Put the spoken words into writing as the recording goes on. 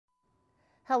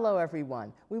Hello,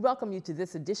 everyone. We welcome you to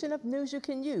this edition of News You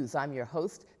Can Use. I'm your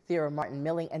host, Thera Martin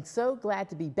Milling, and so glad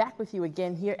to be back with you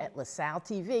again here at LaSalle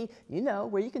TV,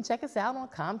 where you can check us out on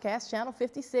Comcast Channel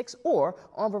 56 or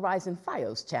on Verizon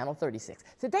Fios Channel 36.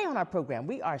 Today on our program,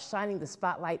 we are shining the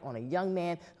spotlight on a young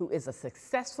man who is a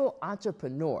successful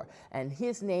entrepreneur, and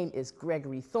his name is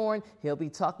Gregory Thorne. He'll be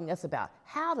talking to us about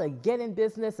how to get in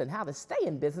business and how to stay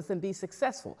in business and be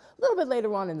successful. A little bit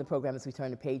later on in the program, as we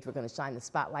turn the page, we're going to shine the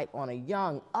spotlight on a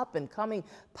young, up-and-coming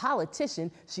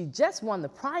politician. She just won the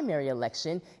primary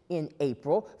election in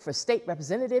April for state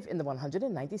representative in the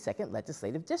 192nd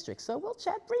Legislative District. So we'll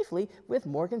chat briefly with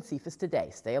Morgan Cephas today.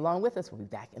 Stay along with us. We'll be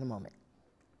back in a moment.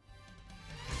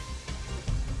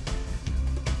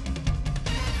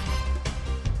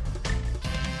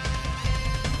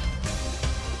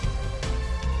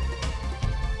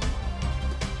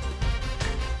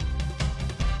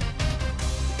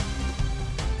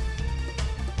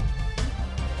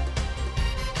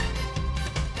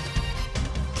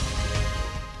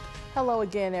 Hello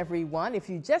again, everyone. If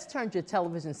you just turned your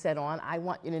television set on, I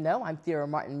want you to know I'm Thera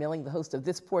Martin Milling, the host of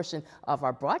this portion of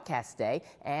our broadcast day,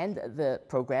 and the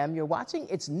program you're watching,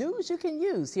 it's News You Can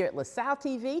Use here at LaSalle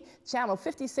TV, Channel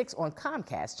 56 on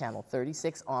Comcast, Channel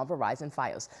 36 on Verizon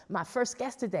Fios. My first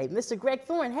guest today, Mr. Greg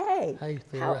Thorne. Hey, Hey,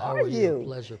 Thera, how are you?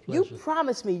 Pleasure. You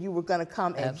promised me you were going to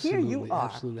come, and absolutely, here you are.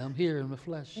 Absolutely, I'm here in the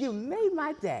flesh. You made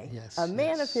my day. Yes, a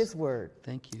man of his word.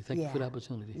 Thank you. Thank you for the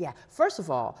opportunity. Yeah. First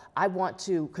of all, I want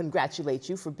to congratulate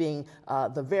you for being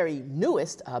the very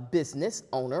newest business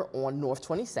owner on North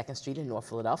 22nd Street in North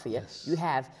Philadelphia. Yes. You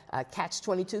have Catch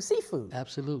 22 Seafood.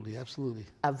 Absolutely, absolutely.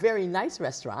 A very nice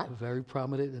restaurant. A very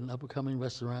prominent and up-and-coming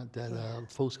restaurant that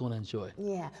folks going to enjoy.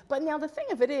 Yeah, but now the thing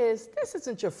of it is, this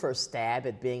isn't your first stab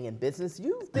at being in business.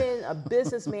 You've been a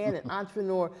businessman and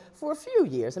entrepreneur for a few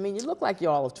years. I mean, you look like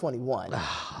you're all of 21.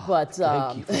 But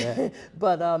thank you for that.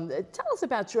 But tell us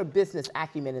about your business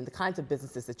acumen and the kinds of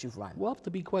businesses that you've run. Well, to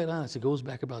be quite honest, it goes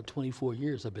back about 24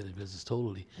 years I've been in business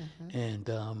totally. And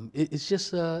it's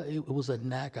just, it was a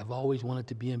knack. I've always wanted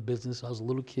to be in business. I was a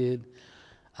little kid.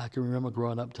 I can remember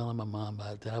growing up telling my mom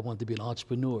that I wanted to be an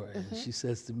entrepreneur. And she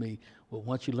says to me, well,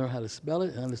 once you learn how to spell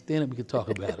it and understand it, we can talk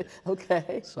about it.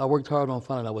 Okay. So I worked hard on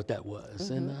finding out what that was.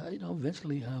 And,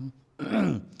 eventually,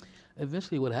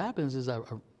 eventually what happens is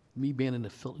me being in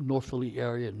the North Philly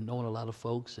area and knowing a lot of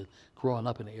folks and growing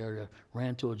up in the area,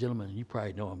 ran to a gentleman, and you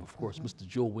probably know him, of course, Mr.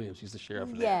 Joel Williams. He's the sheriff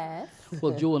there. Yes.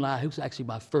 Well, Joel and I, he was actually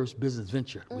my first business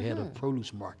venture. We had a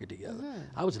produce market together.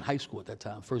 I was in high school at that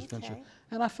time, first venture.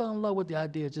 And I fell in love with the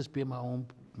idea of just being my own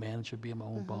manager, being my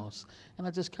own boss. And I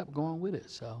just kept going with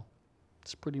it. So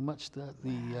it's pretty much the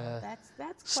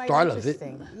That's quite start of it.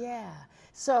 interesting. Yeah.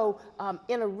 So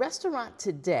in a restaurant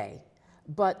today,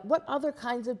 but what other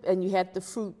kinds of, and you had the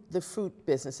fruit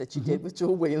business that you did with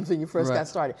Joel Williams when you first got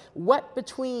started. What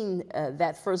between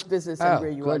that first business and where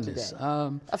you are today?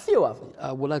 A few of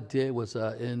them. What I did was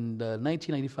in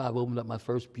 1995, I opened up my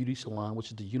first beauty salon, which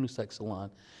is the unisex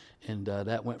salon. And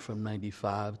that went from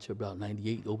 95 to about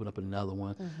 98, opened up another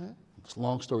one.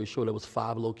 Long story short, there was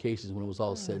 5 locations when it was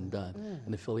all said and done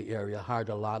in the Philly area. I hired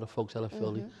a lot of folks out of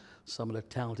Philly. Some of the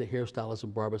talented hairstylists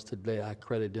and barbers today, I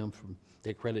credit them from,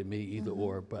 they credit me either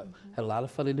or, but had a lot of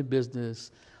fun in the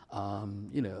business.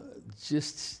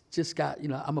 Just got,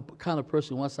 I'm a kind of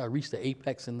person, once I reach the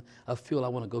apex and I feel I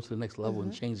want to go to the next level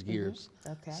and change gears.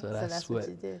 Okay, so that's what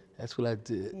you did. That's what I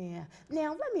did. Yeah.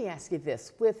 Now, let me ask you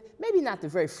this, with maybe not the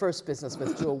very first business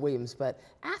with Joel Williams, but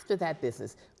after that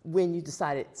business, when you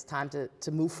decided it's time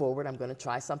to move forward, I'm going to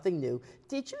try something new,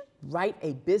 did you write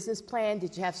a business plan?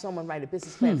 Did you have someone write a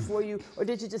business plan for you? Or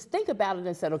did you just think about it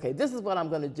and said, okay, this is what I'm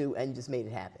going to do, and you just made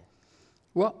it happen?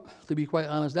 Well, to be quite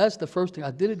honest, that's the first thing.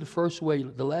 I did it the first way.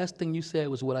 The last thing you said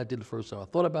was what I did the first time. I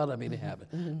thought about it, I made it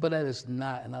happen. But that is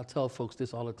not, and I tell folks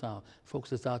this all the time,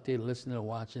 folks that's out there listening and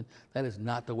watching, that is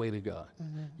not the way to go.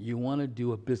 You want to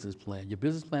do a business plan. Your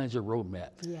business plan is your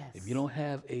roadmap. Yes. If you don't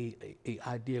have a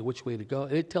idea which way to go,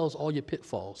 it tells all your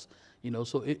pitfalls.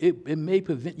 So it may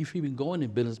prevent you from even going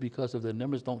in business because if the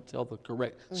numbers don't tell the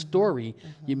correct story,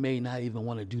 you may not even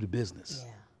want to do the business.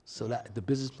 Yeah. So that the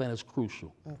business plan is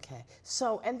crucial. Okay.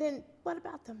 So, and then what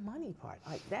about the money part?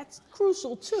 Like, that's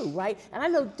crucial too, right? And I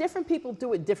know different people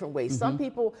do it different ways. Some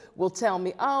people will tell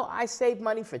me, oh, I saved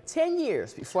money for 10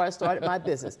 years before I started my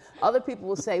business. Other people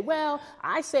will say, well,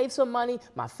 I saved some money,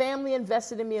 my family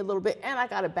invested in me a little bit, and I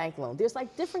got a bank loan. There's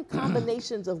like different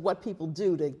combinations of what people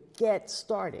do to get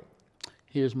started.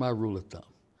 Here's my rule of thumb.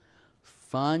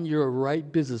 Find your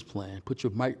right business plan, put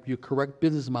your correct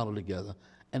business model together,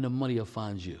 and the money will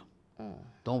find you.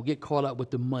 Don't get caught up with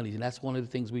the money. And that's one of the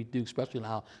things we do, especially in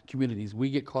our communities. We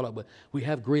get caught up with, we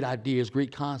have great ideas,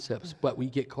 great concepts, but we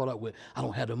get caught up with, I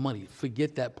don't have the money.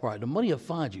 Forget that part. The money will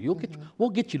find you. We'll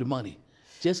get you the money.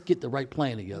 Just get the right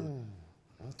plan together.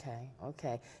 Okay,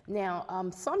 okay. Now,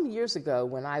 some years ago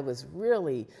when I was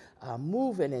really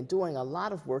moving and doing a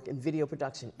lot of work in video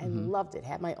production and loved it,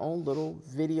 had my own little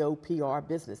video PR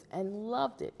business and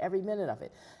loved it, every minute of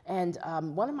it. And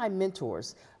one of my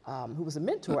mentors, who was a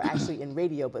mentor actually in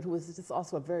radio, but who was just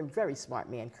also a very, very smart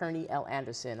man, Kearney L.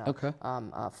 Anderson,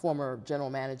 former general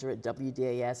manager at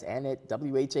WDAS and at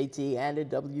WHAT and at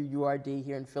WURD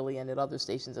here in Philly and at other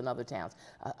stations in other towns.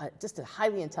 Just a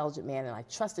highly intelligent man, and I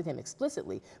trusted him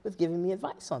explicitly with giving me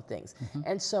advice on things.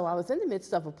 And so I was in the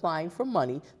midst of applying for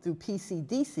money through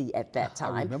PCDC at that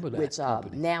time, I remember that which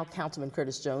now Councilman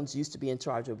Curtis Jones used to be in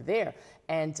charge over there.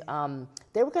 And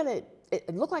they were going to,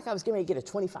 it looked like I was going to get a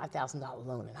 $25,000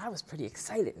 loan, and I was pretty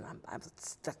excited. And I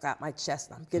stuck out my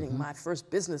chest, and I'm getting my first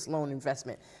business loan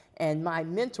investment. And my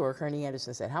mentor, Kearney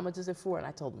Anderson, said, "How much is it for?" And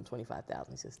I told him $25,000.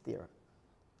 He says, "Thera,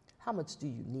 how much do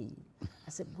you need?" I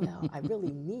said, "Well, I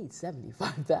really need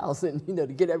 $75,000,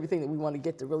 to get everything that we want to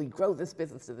get to really grow this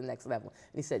business to the next level."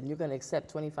 And he said, "You're going to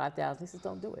accept $25,000?" He says,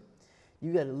 "Don't do it.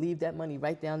 You got to leave that money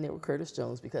right down there with Curtis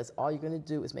Jones, because all you're going to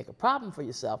do is make a problem for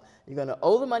yourself. You're going to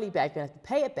owe the money back, you're going to have to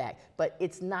pay it back, but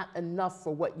it's not enough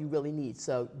for what you really need,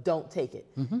 so don't take it."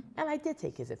 And I did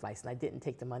take his advice, and I didn't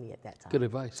take the money at that time. Good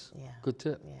advice. Yeah. Good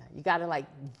tip. Yeah, you got to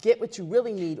get what you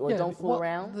really need, or don't fool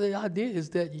around. The idea is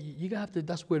that you have to.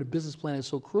 That's where the business plan is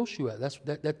so crucial at.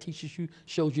 That teaches you,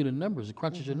 shows you the numbers, it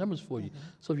crunches your numbers for you.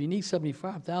 So if you need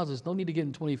 75,000, there's no need to get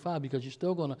in 25, because you're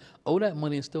still going to owe that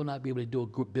money and still not be able to do a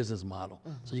good business model.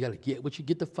 So you got to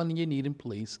get the funding you need in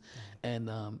place, and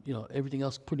everything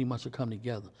else pretty much will come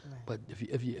together. But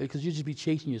if you because you just be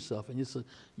chasing yourself, and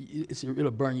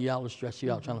it'll burn you out, it'll stress you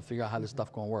out trying to figure out how this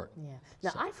stuff gonna work. Yeah.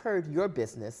 Now I've heard your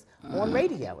business on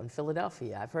radio in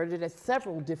Philadelphia. I've heard it at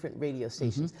several different radio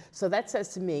stations. So that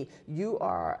says to me you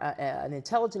are an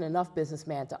intelligent enough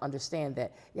businessman to understand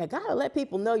that you gotta let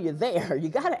people know you're there. You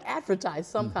gotta advertise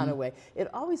some kind of way. It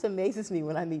always amazes me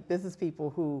when I meet business people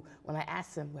who, when I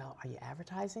ask them, "Well, are you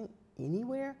advertising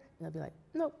anywhere?" And they'll be like,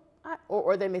 "Nope."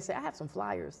 Or they may say, "I have some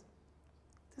flyers."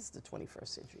 This is the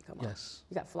 21st century, come on. Yes.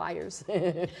 You got flyers.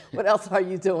 What else are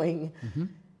you doing?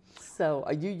 So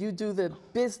you do the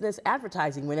business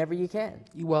advertising whenever you can.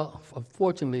 Well,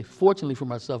 fortunately for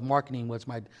myself, marketing was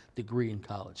my degree in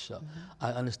college. So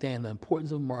I understand the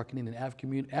importance of marketing in African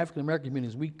American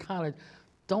communities. We kind of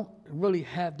don't really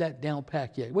have that down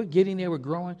pat yet. We're getting there, we're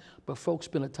growing, but folks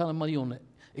spend a ton of money on the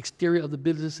exterior of the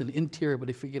business and the interior, but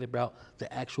they forget about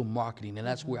the actual marketing, and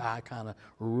that's where I kind of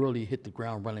really hit the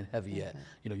ground running heavy at.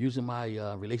 Using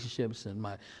my relationships and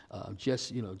my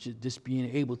just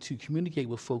being able to communicate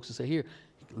with folks and say, "Here,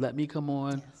 let me come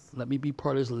on, let me be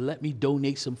part of this, let me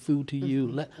donate some food to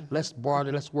you, let's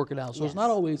barter, let's work it out." So it's not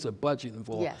always a budget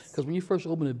involved, because when you first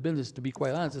open a business, to be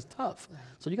quite honest, it's tough.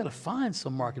 So you got to find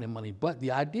some marketing money, but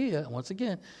the idea, once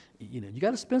again, you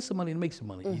got to spend some money to make some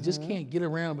money. You just can't get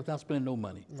around without spending no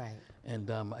money. Right. And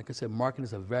like I said, marketing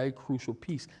is a very crucial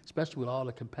piece, especially with all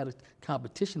the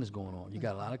competition that's going on. You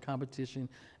got a lot of competition,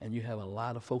 and you have a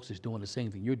lot of folks that's doing the same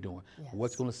thing you're doing.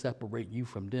 What's going to separate you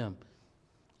from them?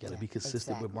 You got to be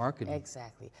consistent with marketing.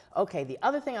 Exactly. Okay, the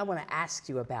other thing I want to ask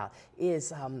you about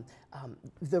is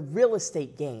the real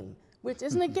estate game, which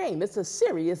isn't a game, it's a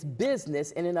serious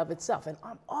business in and of itself. And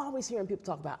I'm always hearing people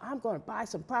talk about, I'm going to buy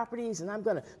some properties and I'm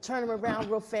going to turn them around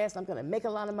real fast, I'm going to make a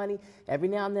lot of money. Every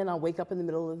now and then I'll wake up in the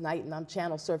middle of the night and I'm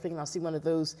channel surfing and I'll see one of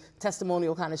those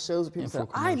testimonial kind of shows where people say,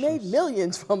 "I made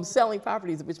millions from selling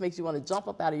properties," which makes you want to jump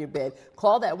up out of your bed,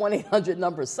 call that 1-800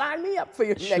 number, sign me up for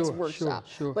your next workshop.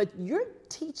 But you're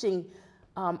teaching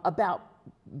about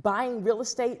buying real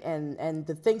estate and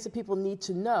the things that people need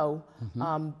to know,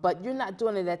 but you're not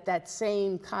doing it at that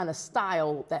same kind of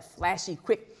style, that flashy,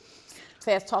 quick,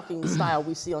 fast-talking style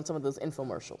we see on some of those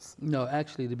infomercials. No,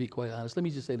 actually, to be quite honest, let me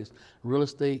just say this. Real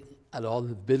estate, out of all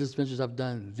the business ventures I've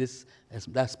done,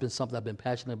 that's been something I've been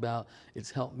passionate about.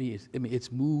 It's helped me.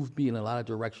 It's moved me in a lot of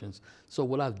directions. So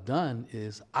what I've done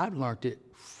is I've learned it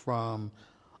from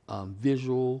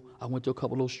visual. I went to a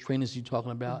couple of those trainings you're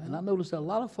talking about, and I noticed that a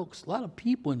lot of folks, a lot of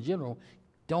people in general,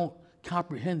 don't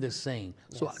comprehend this same.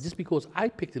 So just because I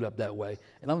picked it up that way,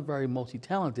 and I'm very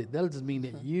multi-talented, that doesn't mean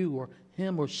that you or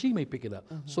him or she may pick it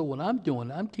up. So what I'm doing,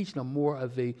 I'm teaching them more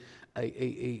of a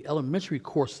elementary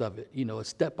course of it, a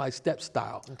step-by-step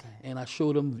style. And I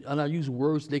show them, and I use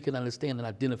words they can understand and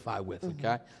identify with,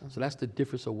 So that's the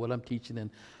difference of what I'm teaching.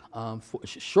 And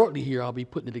shortly here, I'll be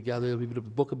putting it together. The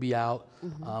book will be out.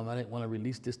 I didn't want to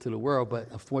release this to the world,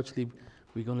 but unfortunately,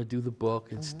 We're going to do the book.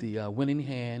 It's the Winning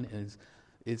Hand, and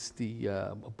it's the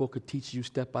a book that teaches you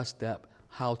step by step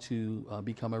how to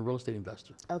become a real estate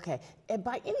investor. Okay, and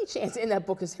by any chance in that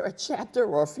book, is there a chapter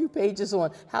or a few pages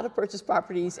on how to purchase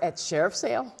properties at sheriff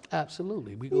sale?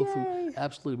 Absolutely, we go through. Yay.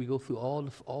 Absolutely, we go through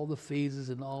all the phases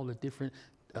and all the different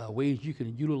ways you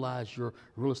can utilize your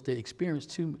real estate experience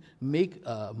to make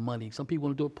money. Some people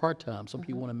want to do it part-time. Some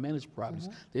people want to manage properties.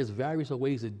 There's various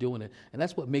ways of doing it. And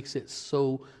that's what makes it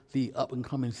so the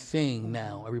up-and-coming thing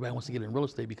now. Everybody wants to get in real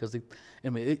estate because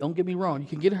don't get me wrong, you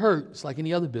can get hurt. It's like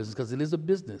any other business because it is a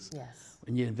business. Yes.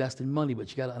 And you're investing money,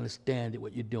 but you got to understand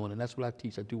what you're doing. And that's what I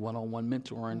teach. I do one-on-one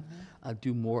mentoring. I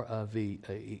do more of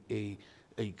a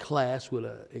class with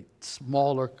a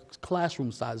smaller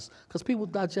classroom size because people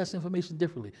digest information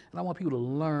differently. And I want people to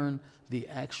learn the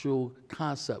actual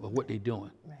concept of what they're doing.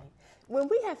 Right. When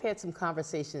we have had some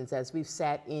conversations as we've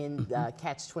sat in the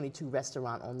Catch 22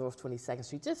 restaurant on North 22nd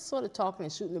Street, just sort of talking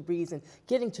and shooting the breeze and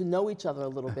getting to know each other a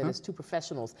little bit as two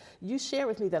professionals, you share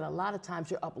with me that a lot of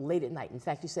times you're up late at night. In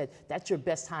fact, you said that's your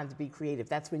best time to be creative.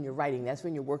 That's when you're writing. That's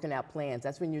when you're working out plans.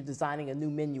 That's when you're designing a new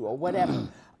menu or whatever.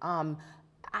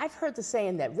 I've heard the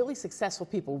saying that really successful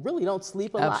people really don't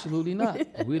sleep a lot. Absolutely not.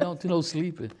 We don't do no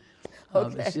sleeping.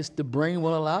 It's just the brain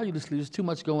won't allow you to sleep. There's too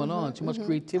much going on, too much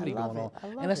creativity going on.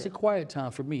 And that's the quiet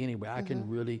time for me anyway. I can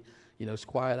really, it's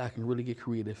quiet. I can really get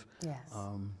creative. Yes.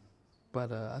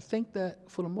 But I think that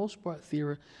for the most part,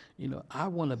 Thera, I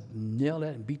want to nail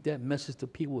that and beat that message to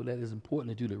people that it's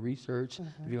important to do the research.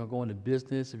 If you're going to go into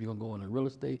business, if you're going to go into real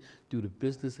estate, do the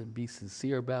business and be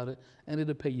sincere about it, and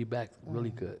it'll pay you back really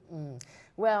good.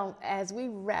 Well, as we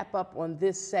wrap up on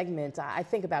this segment, I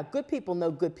think about good people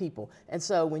know good people. And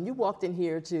so when you walked in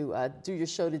here to do your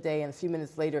show today, and a few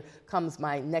minutes later comes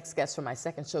my next guest from my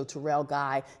second show, Terrell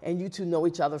Guy, and you two know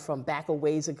each other from back a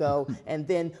ways ago. And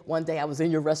then one day I was in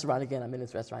your restaurant again. I'm in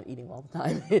this restaurant eating all the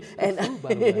time.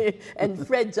 And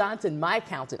Fred Johnson, my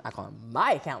accountant, I call him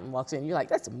my accountant, walks in. You're like,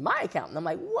 that's my accountant. I'm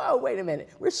like, whoa, wait a minute.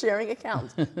 We're sharing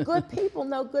accountants. Good people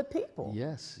know good people.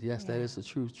 Yes, that is the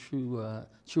true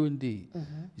indeed.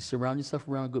 You surround yourself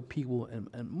around good people,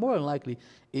 and more than likely,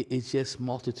 it's just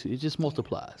multitude. It just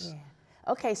multiplies. Yeah.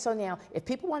 Okay, so now, if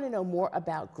people want to know more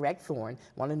about Greg Thorne,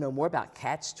 want to know more about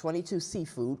Catch 22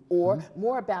 Seafood, or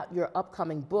more about your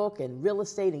upcoming book and real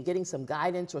estate and getting some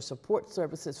guidance or support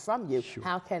services from you,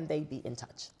 how can they be in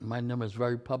touch? My number is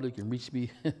very public. You can reach me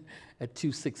at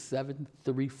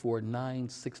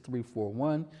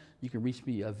 267-349-6341. You can reach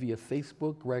me via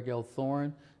Facebook, Greg L.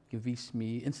 Thorne. You can reach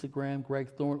me Instagram, Greg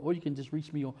Thorne, or you can just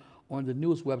reach me on the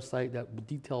newest website that will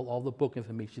detail all the book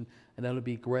information, and that'll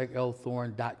be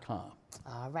greglthorne.com.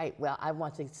 All right. Well, I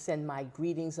want to send my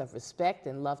greetings of respect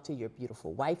and love to your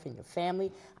beautiful wife and your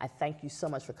family. I thank you so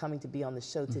much for coming to be on the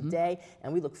show today,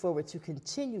 and we look forward to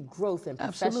continued growth and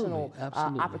professional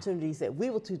opportunities that we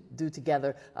will do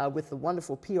together with the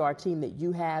wonderful PR team that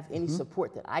you have. Any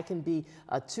support that I can be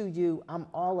to you, I'm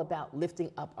all about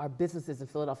lifting up our businesses in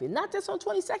Philadelphia, not just on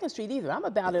 22nd Street either. I'm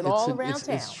about it all around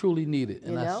town. It's truly needed,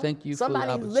 and I thank you for the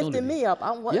opportunity. Somebody lifting me up.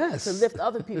 I want to lift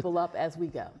other people up as we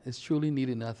go. It's truly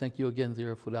needed, and I thank you again,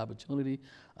 Thera, for the opportunity.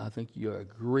 I think you're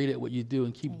great at what you do,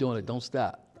 and keep doing it. Don't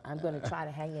stop. I'm going to try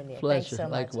to hang in there. Pleasure. Thanks so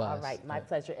much. Likewise. All right, my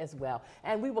pleasure as well.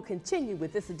 And we will continue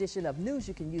with this edition of News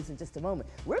You Can Use in just a moment.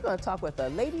 We're going to talk with a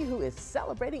lady who is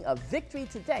celebrating a victory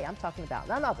today. I'm talking about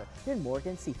none other than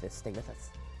Morgan Cephas. Stay with us.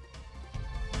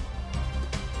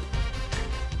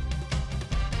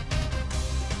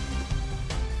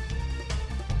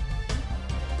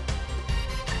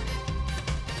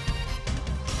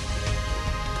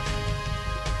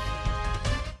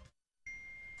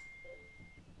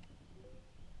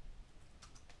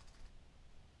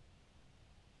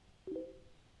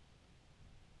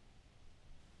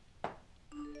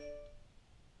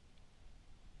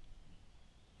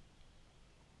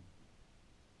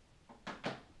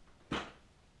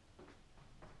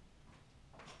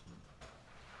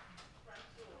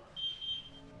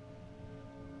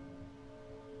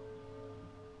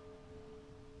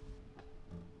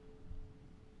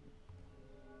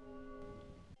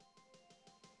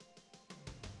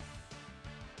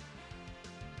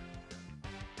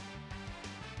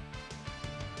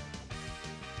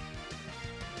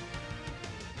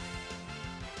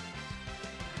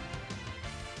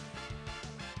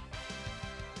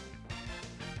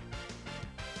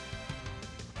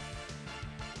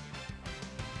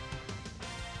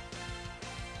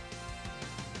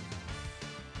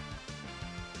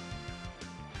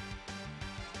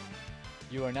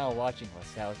 You are now watching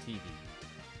LaSalle TV.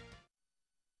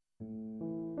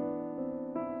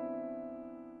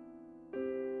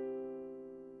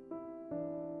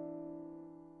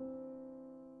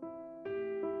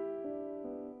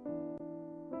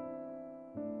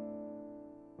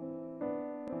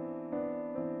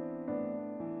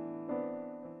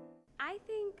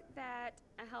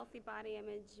 healthy body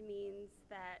image means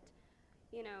that,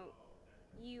 you know,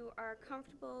 you are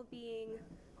comfortable being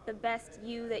the best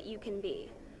you that you can be.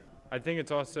 I think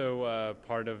it's also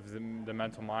part of the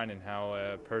mental mind and how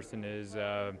a person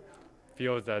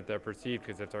feels that they're perceived,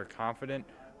 because if they're confident,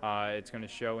 it's going to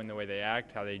show in the way they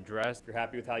act, how they dress. If you're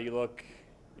happy with how you look,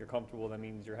 you're comfortable, that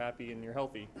means you're happy and you're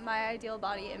healthy. My ideal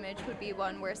body image would be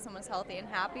one where someone's healthy and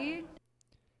happy.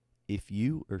 If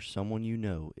you or someone you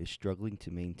know is struggling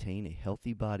to maintain a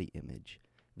healthy body image,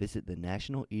 visit the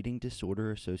National Eating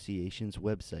Disorder Association's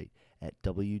website at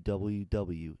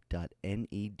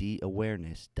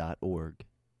www.nedawareness.org.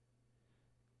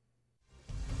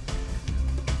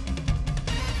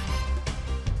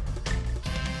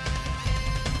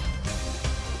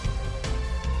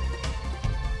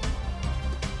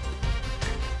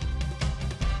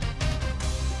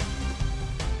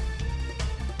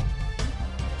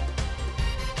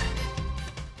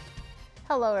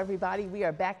 Hello, everybody. We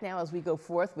are back now as we go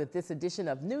forth with this edition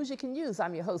of News You Can Use.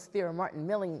 I'm your host, Thera Martin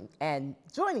Milling, and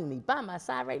joining me by my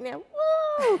side right now,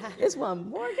 woo, is one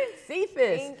Morgan Cephas.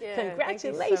 Thank you.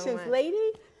 Congratulations, Thank you so much.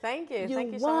 lady. Thank you. You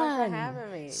Thank you so won. much for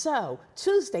having me. So,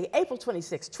 Tuesday, April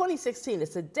 26, 2016,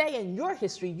 it's a day in your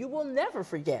history you will never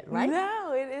forget, right?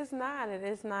 No, it is not. It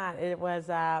is not. It was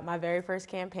my very first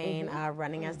campaign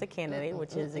running as the candidate,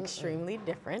 which is extremely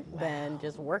different than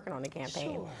just working on the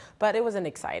campaign. Sure. But it was an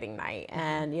exciting night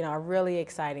and, you know, a really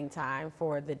exciting time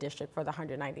for the district for the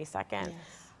 192nd. Yes.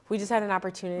 We just had an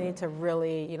opportunity to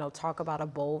really, you know, talk about a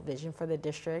bold vision for the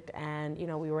district, and, you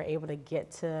know, we were able to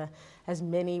get to as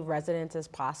many residents as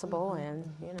possible, and,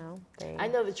 you know, I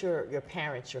know that your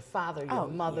parents, your father, your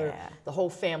mother, the whole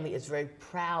family is very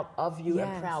proud of you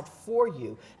and proud for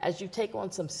you as you take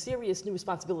on some serious new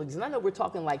responsibilities. And I know we're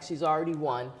talking like she's already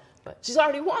won, but she's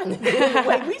already won in the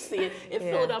way we see it. In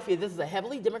Philadelphia, this is a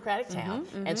heavily Democratic town.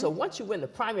 And so once you win the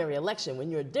primary election, when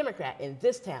you're a Democrat in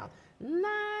this town,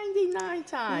 99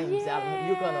 times out of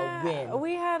you're gonna win.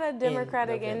 We had a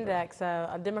Democratic index,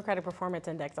 a Democratic performance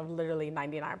index of literally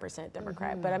 99%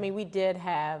 Democrat. But I mean, we did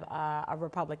have a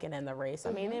Republican in the race.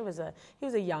 I mean, he was a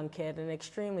young kid, an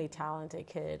extremely talented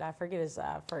kid. I forget his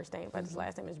first name, but his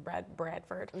last name is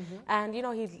Bradford. And you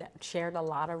know, he shared a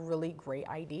lot of really great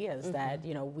ideas that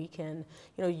you know we can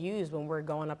use when we're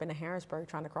going up into Harrisburg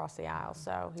trying to cross the aisle.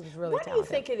 So he was really talented. What do you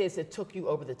think it is that took you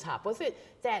over the top? Was it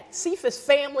that Cephas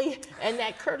family and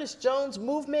that Curtis Jones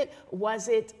movement? Was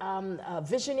it a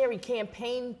visionary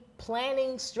campaign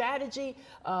planning strategy?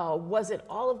 Was it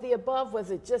all of the above?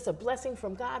 Was it just a blessing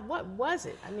from God? What was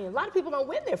it? I mean, a lot of people don't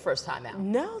win their first time out.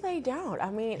 No, they don't. I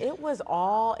mean, it was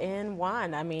all in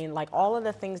one. I mean, like all of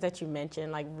the things that you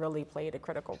mentioned, like really played a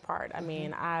critical part. I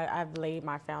mean, I've laid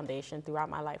my foundation throughout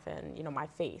my life and, you know, my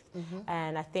faith.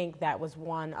 And I think that was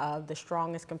one of the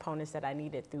strongest components that I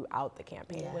needed throughout the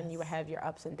campaign. When you would have your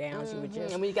ups and downs, you would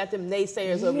just... And when you got them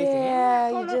naysayers over there,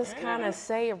 yeah, you just kind of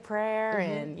say a prayer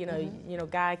and, you know,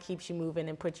 God keeps you moving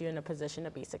and puts you in a position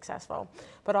to be successful.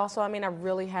 But also, I mean, I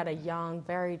really had a young,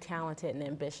 very talented and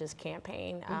ambitious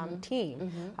campaign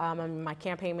team. I mean, my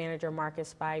campaign manager,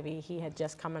 Marcus Spivey, he had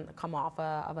just come off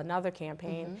of another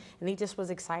campaign, and he just was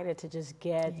excited to just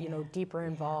get, you know, deeper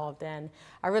involved. And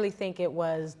I really think it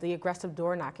was the aggressive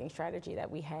door knocking strategy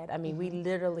that we had. I mean, we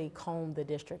literally combed the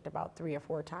district about 3 or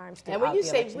 4 times. And when you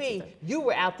say we, you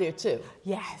were out there too.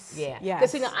 Yes. Yeah. Yes.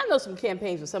 Because, you know, I know some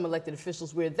campaigns with some elected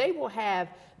officials where they will have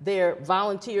their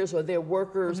volunteers or their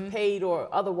workers, paid or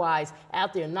otherwise,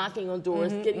 out there knocking on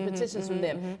doors, getting petitions from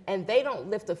them, and they don't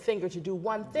lift a finger to do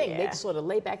one thing. They just sort of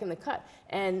lay back in the cut.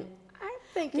 And I'm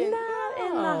thinking, not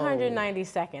in the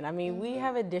 192nd. I mean, we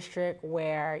have a district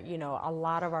where, you know, a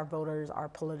lot of our voters are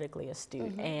politically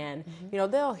astute, and you know,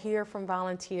 they'll hear from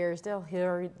volunteers, they'll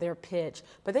hear their pitch,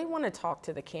 but they want to talk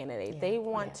to the candidate. They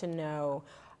want to know.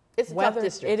 It's a tough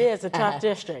district. It is a tough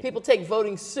district. People take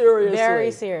voting seriously.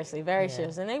 Very seriously, very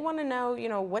seriously. And they want to know, you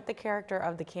know, what the character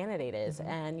of the candidate is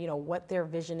and, you know, what their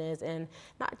vision is, and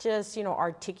not just, you know,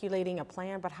 articulating a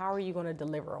plan, but how are you going to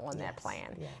deliver on that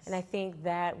plan? And I think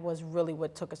that was really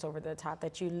what took us over the top,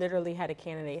 that you literally had a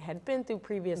candidate, had been through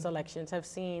previous elections, have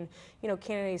seen, you know,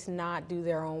 candidates not do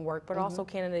their own work, but also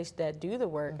candidates that do the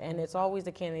work. And it's always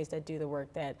the candidates that do the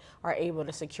work that are able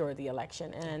to secure the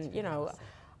election. And, you know,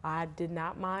 I did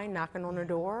not mind knocking on the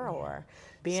door or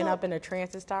being up in a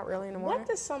transit stop early in the morning. What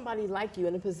does somebody like you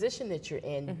in the position that you're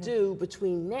in do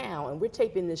between now, and we're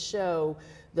taping this show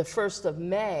the 1st of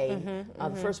May,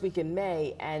 the first week in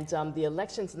May, and the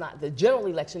election's not, the general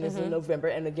election is in November,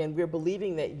 and again, we're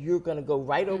believing that you're going to go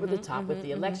right over the top with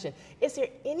the election. Is there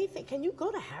anything, can you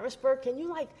go to Harrisburg? Can you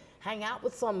like hang out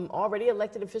with some already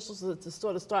elected officials to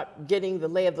sort of start getting the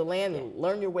lay of the land and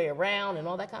learn your way around and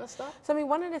all that kind of stuff? So I mean,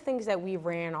 one of the things that we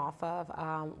ran off of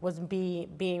was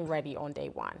being ready on day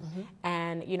one.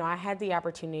 And you know, I had the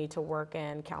opportunity to work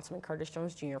in Councilman Curtis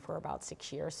Jones Jr. for about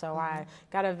 6 years, so I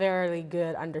got a very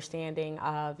good understanding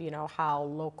of, you know, how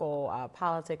local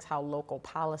politics, how local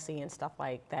policy and stuff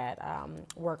like that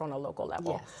work on a local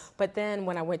level. Yes. But then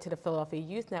when I went to the Philadelphia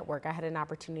Youth Network, I had an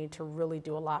opportunity to really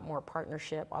do a lot more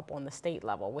partnership up on the state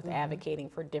level with advocating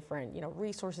for different, you know,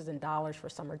 resources and dollars for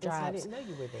summer jobs. Yes, I didn't know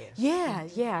you were there.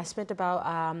 Yeah. I spent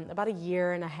about a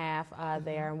year and a half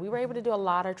there, and we were able to do a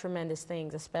lot of tremendous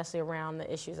things, especially around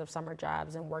the issues of summer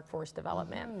jobs and workforce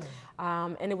development.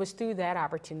 And it was through that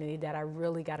opportunity that I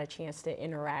really got a chance to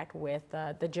interact with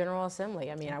the General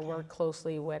Assembly. I mean, I worked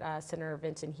closely with Senator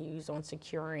Vincent Hughes on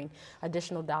securing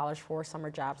additional dollars for summer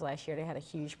jobs last year. They had a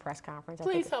huge press conference.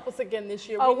 Please help us again this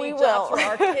year. Oh, we need will. jobs for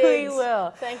our kids. We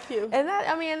will. Thank you. And that,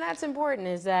 I mean, and that's important,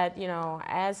 is that, you know,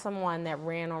 as someone that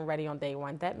ran on Ready on day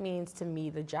one, that means to me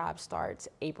the job starts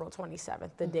April 27th,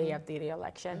 the day after the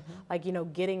election. Like, you know,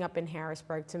 getting up in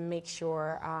Harrisburg to make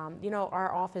sure, you know,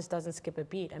 our office doesn't skip a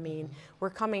beat. I mean,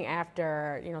 we're coming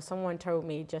after, you know, someone told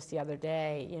me just the other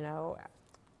day, you know,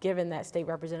 given that State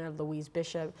Representative Louise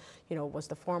Bishop, you know, was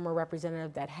the former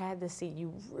representative that had the seat,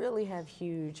 you really have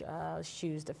huge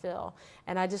shoes to fill.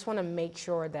 And I just want to make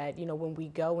sure that, you know, when we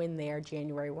go in there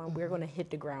January 1, we're going to hit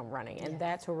the ground running. And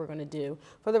that's what we're going to do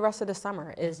for the rest of the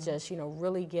summer, is just, you know,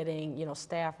 really getting, you know,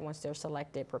 staff, once they're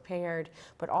selected, prepared,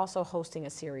 but also hosting a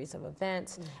series of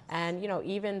events. And, you know,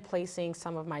 even placing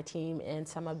some of my team in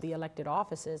some of the elected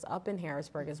offices up in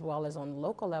Harrisburg, as well as on the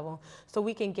local level, so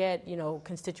we can get, you know,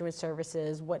 constituent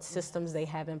services, what systems they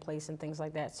have in place and things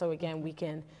like that. So again, we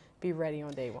can be ready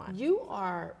on day one. You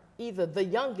are either the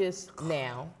youngest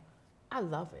now, I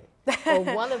love it, or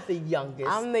one of the youngest.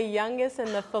 I'm the youngest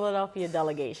in the Philadelphia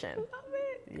delegation. Love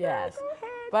it. Yes. Go ahead.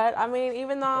 But I mean,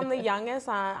 even though I'm the youngest,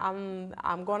 I'm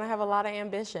going to have a lot of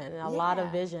ambition and a lot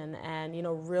of vision, and, you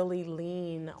know, really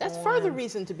lean That's on. further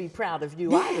reason to be proud of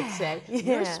you, I would say.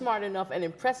 You're smart enough and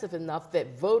impressive enough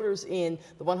that voters in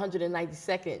the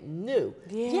 192nd knew,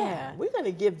 we're going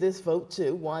to give this vote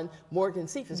to one Morgan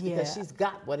Cephas because she's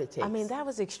got what it takes. I mean, that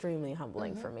was extremely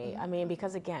humbling for me. I mean,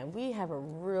 because again, we have a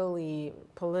really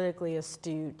politically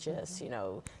astute, just, you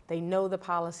know, they know the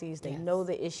policies, they know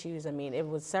the issues. I mean, it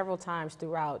was several times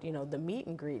throughout, you know, the meet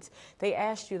and greets, they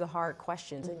asked you the hard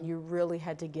questions and you really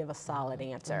had to give a solid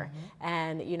answer.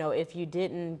 And, you know, if you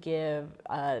didn't give,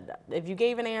 if you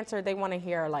gave an answer, they want to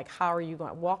hear, like, how are you going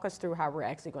to walk us through how we're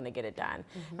actually going to get it done.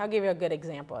 And I'll give you a good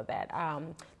example of that.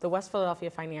 The West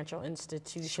Philadelphia Financial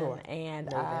Institution and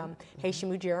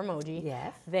Heishimu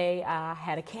Jiramogi, they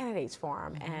had a candidates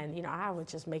forum. And, you know, I was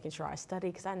just making sure I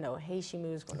studied, because I know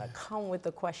Heishimu is going to come with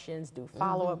the questions, do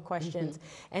follow-up questions.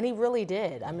 And he really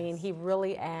did. I mean, he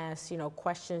really asked, you know,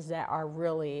 questions that are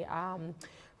really,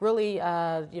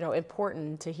 you know,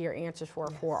 important to hear answers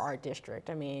for our district.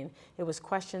 I mean, it was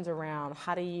questions around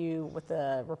how do you, with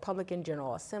the Republican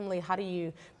General Assembly, how do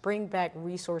you bring back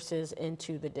resources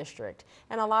into the district?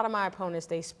 And a lot of my opponents,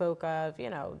 they spoke of, you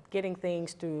know, getting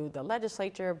things through the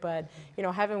legislature, but, you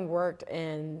know, having worked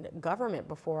in government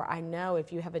before, I know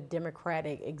if you have a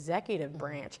Democratic executive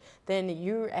branch, then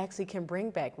you actually can bring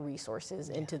back resources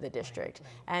into the district.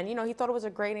 And, you know, he thought it was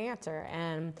a great answer.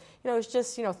 And, you know, it's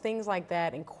just, you know, things like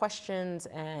that, and questions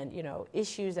and, you know,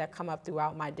 issues that come up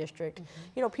throughout my district.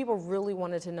 You know, people really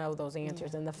wanted to know those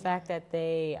answers, and the fact that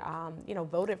they, you know,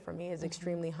 voted for me is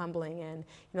extremely humbling, and,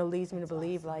 you know, leads me to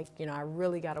believe, like, you know, I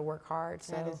really got to work hard.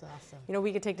 So, that is awesome. You know,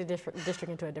 we could take the district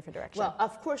into a different direction. Well,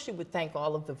 of course you would thank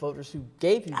all of the voters who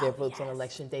gave you their votes on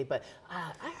election day, but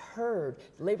I heard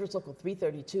Labor's Local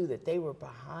 332 that they were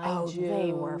behind you.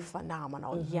 They were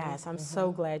phenomenal. Yes, I'm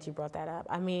so glad you brought that up.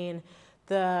 I mean,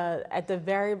 at the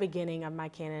very beginning of my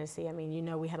candidacy, I mean, you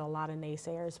know, we had a lot of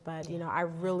naysayers, but, you know, I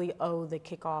really owe the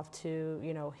kickoff to,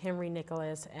 you know, Henry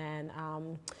Nicholas and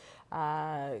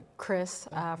Chris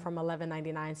from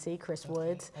 1199C, Chris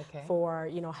Woods, for,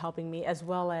 you know, helping me, as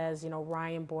well as, you know,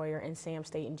 Ryan Boyer and Sam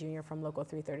Staten Jr. from Local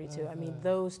 332. I mean,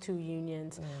 those two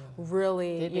unions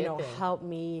really, you know, helped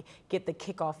me get the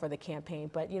kickoff for the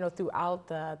campaign. But, you know, throughout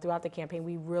the campaign,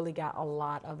 we really got a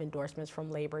lot of endorsements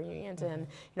from labor unions. And,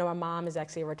 you know, my mom is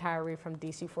actually a retiree from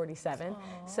DC 47.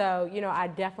 So, you know, I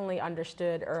definitely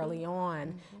understood early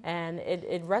on, and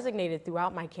it resonated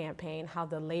throughout my campaign, how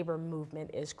the labor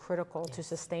movement is critical critical to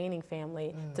sustaining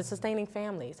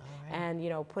families, and, you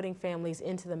know, putting families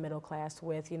into the middle class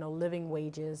with, you know, living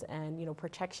wages and, you know,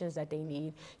 protections that they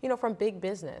need, you know, from big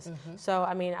business. So,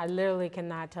 I mean, I literally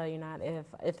cannot tell you not,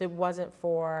 if it wasn't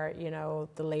for, you know,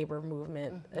 the labor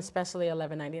movement, especially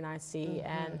 1199C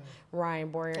and Ryan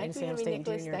Boyer and Sam Staten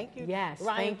Jr. Thank you. Yes,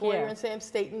 Ryan Boyer and Sam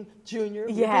Staten Jr.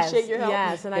 We Yes, appreciate your help.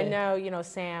 yes, and I know, you know,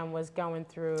 Sam was going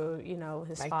through, you know,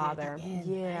 his Right father. there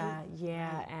at the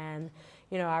end, And,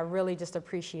 you know, I really just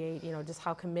appreciate, you know, just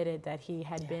how committed that he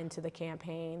had been to the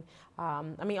campaign.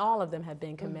 I mean, all of them have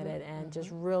been committed and just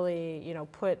really, you know,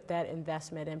 put that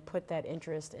investment and put that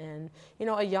interest in, you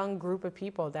know, a young group of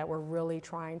people that were really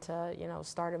trying to, you know,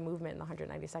 start a movement in the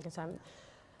 192nd. So I'm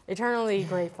eternally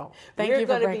grateful. Thank you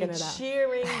for breaking it up. We're going to be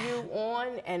cheering you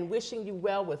on and wishing you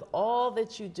well with all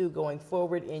that you do going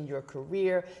forward in your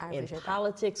career, in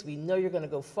politics. We know you're going to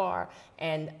go far.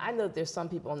 And I know there's some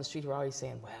people on the street who are already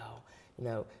saying, well, you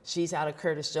know, she's out of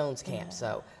Curtis Jones' camp,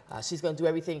 so she's going to do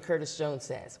everything Curtis Jones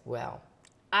says. Well,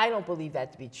 I don't believe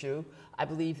that to be true. I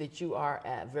believe that you are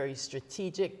a very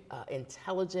strategic,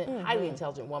 intelligent, highly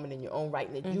intelligent woman in your own right,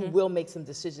 and that you will make some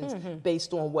decisions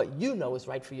based on what you know is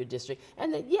right for your district,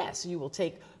 and that, yes, you will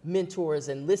take mentors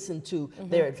and listen to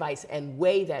their advice and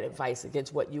weigh that advice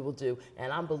against what you will do.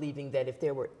 And I'm believing that if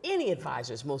there were any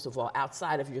advisors, most of all,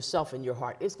 outside of yourself and your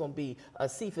heart, it's going to be a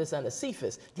Cephas and a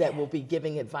Cephas that will be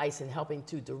giving advice and helping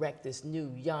to direct this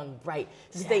new, young, bright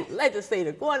state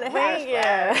legislator going to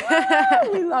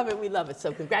Harrisburg. We love it. We love it.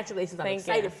 So congratulations. I'm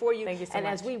excited for you. Thank you so and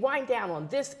much. as we wind down on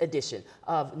this edition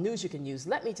of News You Can Use,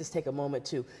 let me just take a moment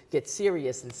to get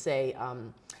serious and say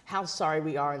how sorry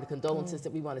we are and the condolences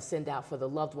that we want to send out for the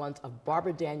loved ones of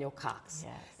Barbara Daniel Cox,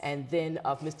 and then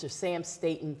of Mr. Sam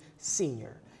Staten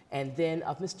Sr., and then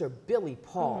of Mr. Billy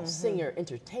Paul, singer,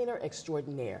 entertainer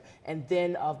extraordinaire, and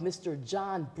then of Mr.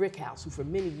 John Brickhouse, who for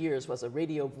many years was a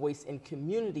radio voice in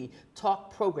community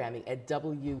talk programming at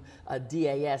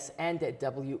WDAS and at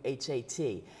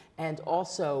WHAT. And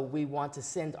also, we want to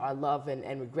send our love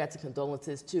and regrets and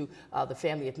condolences to the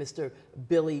family of Mr.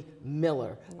 Billy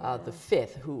Miller, the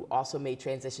fifth, who also made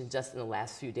transition just in the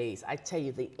last few days. I tell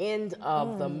you, the end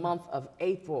of the month of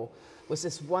April was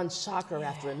just one shocker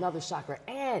after another shocker,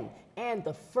 and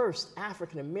the first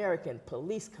African-American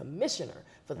police commissioner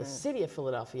for the city of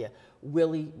Philadelphia,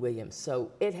 Willie Williams.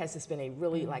 So it has just been a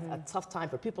really like a tough time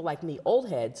for people like me, old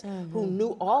heads, who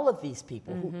knew all of these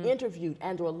people, who interviewed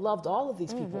and or loved all of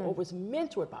these people, or was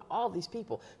mentored by all these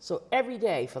people. So every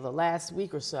day for the last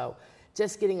week or so,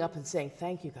 just getting up and saying,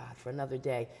 thank you, God, for another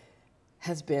day,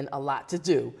 has been a lot to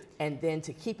do. And then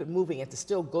to keep it moving and to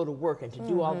still go to work and to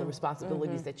do all the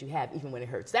responsibilities that you have, even when it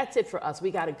hurts. That's it for us.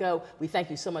 We got to go. We thank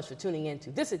you so much for tuning in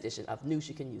to this edition of News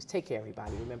You Can Use. Take care,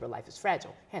 everybody. Remember, life is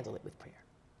fragile. Handle it with prayer.